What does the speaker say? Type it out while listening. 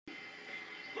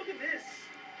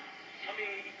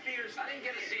I didn't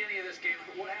get to see any of this game.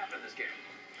 What happened in this game?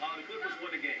 The Clippers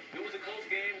won the game. It was a close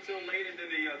game until late, and then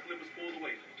the Clippers pulled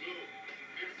away.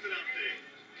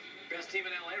 Best team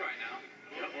in LA right now.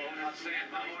 Yeah, well, I'm not saying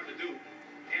not hard to do.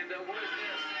 And what is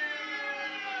this?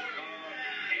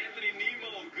 Anthony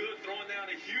Nemo, good, throwing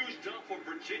down a huge dunk for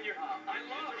Virginia. I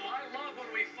love when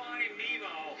we find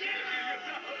Nemo.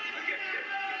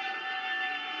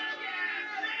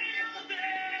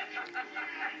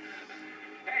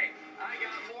 Hey, I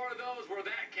got more of those where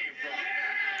that came from.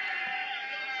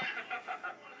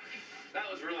 That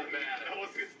was really bad.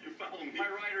 You found me. My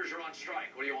writers are on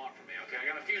strike. What do you want from me? Okay, I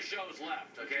got a few shows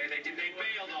left. Okay, they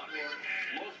bailed on me.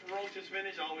 Most ferocious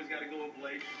finish, always got to go with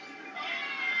Blake.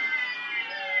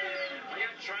 I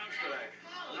got trounced today.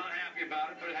 I'm not happy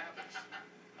about it, but it happens.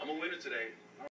 I'm a winner today.